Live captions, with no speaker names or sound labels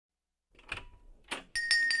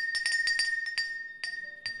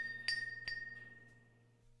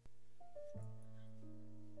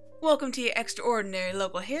Welcome to your extraordinary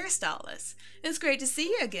local hairstylist. It's great to see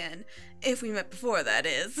you again. If we met before, that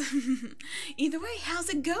is. Either way, how's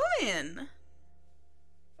it going?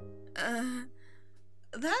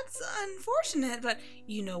 That's unfortunate, but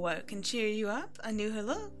you know what can cheer you up? A new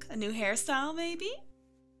look, a new hairstyle, maybe?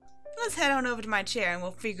 Let's head on over to my chair and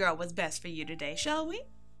we'll figure out what's best for you today, shall we?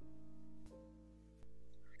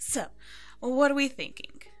 So, what are we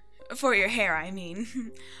thinking? For your hair, I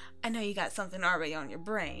mean. I know you got something already on your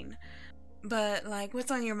brain, but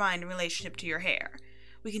what's on your mind in relationship to your hair?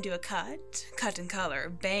 We can do a cut and color,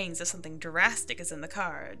 bangs if something drastic is in the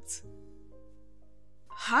cards.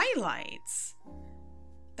 Highlights?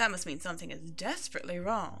 That must mean something is desperately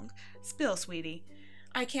wrong. Spill, sweetie.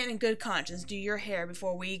 I can't in good conscience do your hair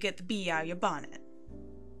before we get the bee out of your bonnet.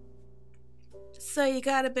 So you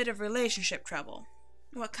got a bit of relationship trouble.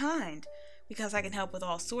 What kind? Because I can help with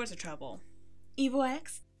all sorts of trouble. Evil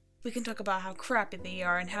ex? We can talk about how crappy they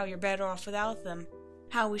are and how you're better off without them.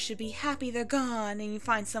 How we should be happy they're gone and you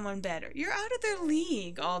find someone better. You're out of their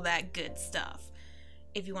league, all that good stuff.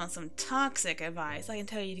 If you want some toxic advice, I can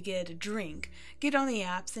tell you to get a drink, get on the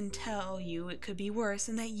apps and tell you it could be worse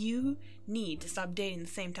and that you need to stop dating the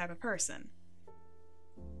same type of person.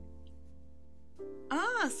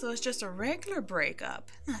 Ah, so it's just a regular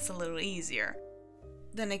breakup. That's a little easier.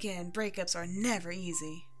 Then again, breakups are never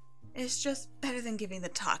easy. It's just better than giving the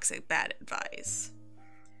toxic bad advice.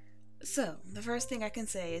 So, the first thing I can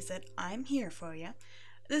say is that I'm here for you.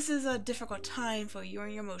 This is a difficult time for you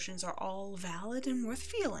and your emotions are all valid and worth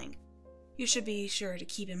feeling. You should be sure to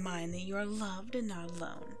keep in mind that you are loved and not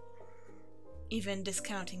alone. Even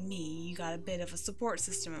discounting me, you got a bit of a support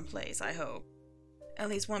system in place, I hope. At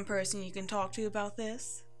least one person you can talk to about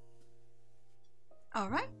this.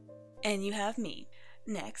 Alright, and you have me.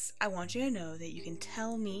 Next, I want you to know that you can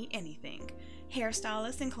tell me anything.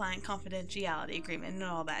 Hairstylist and client confidentiality agreement and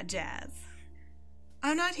all that jazz.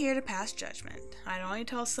 I'm not here to pass judgment. I'd only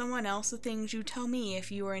tell someone else the things you tell me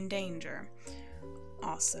if you are in danger.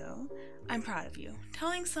 Also, I'm proud of you.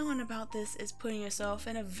 Telling someone about this is putting yourself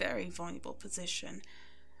in a very vulnerable position.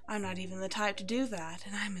 I'm not even the type to do that,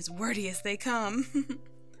 and I'm as wordy as they come.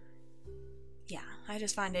 Yeah, I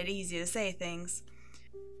just find it easy to say things.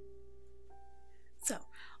 So,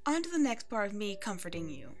 on to the next part of me comforting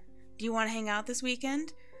you. Do you want to hang out this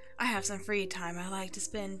weekend? I have some free time I like to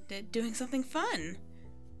spend doing something fun.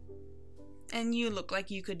 And you look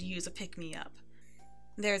like you could use a pick-me-up.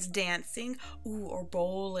 There's dancing, or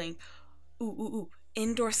bowling,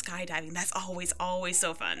 indoor skydiving. That's always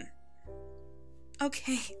so fun.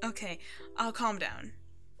 Okay, I'll calm down.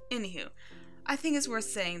 Anywho, I think it's worth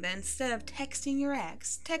saying that instead of texting your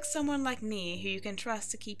ex, text someone like me who you can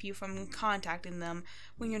trust to keep you from contacting them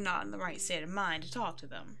when you're not in the right state of mind to talk to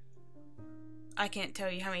them. I can't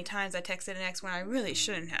tell you how many times I texted an ex when I really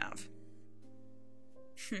shouldn't have.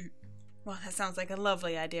 Well, that sounds like a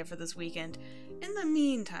lovely idea for this weekend. In the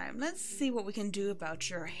meantime, let's see what we can do about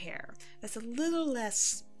your hair that's a little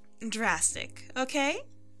less drastic, okay?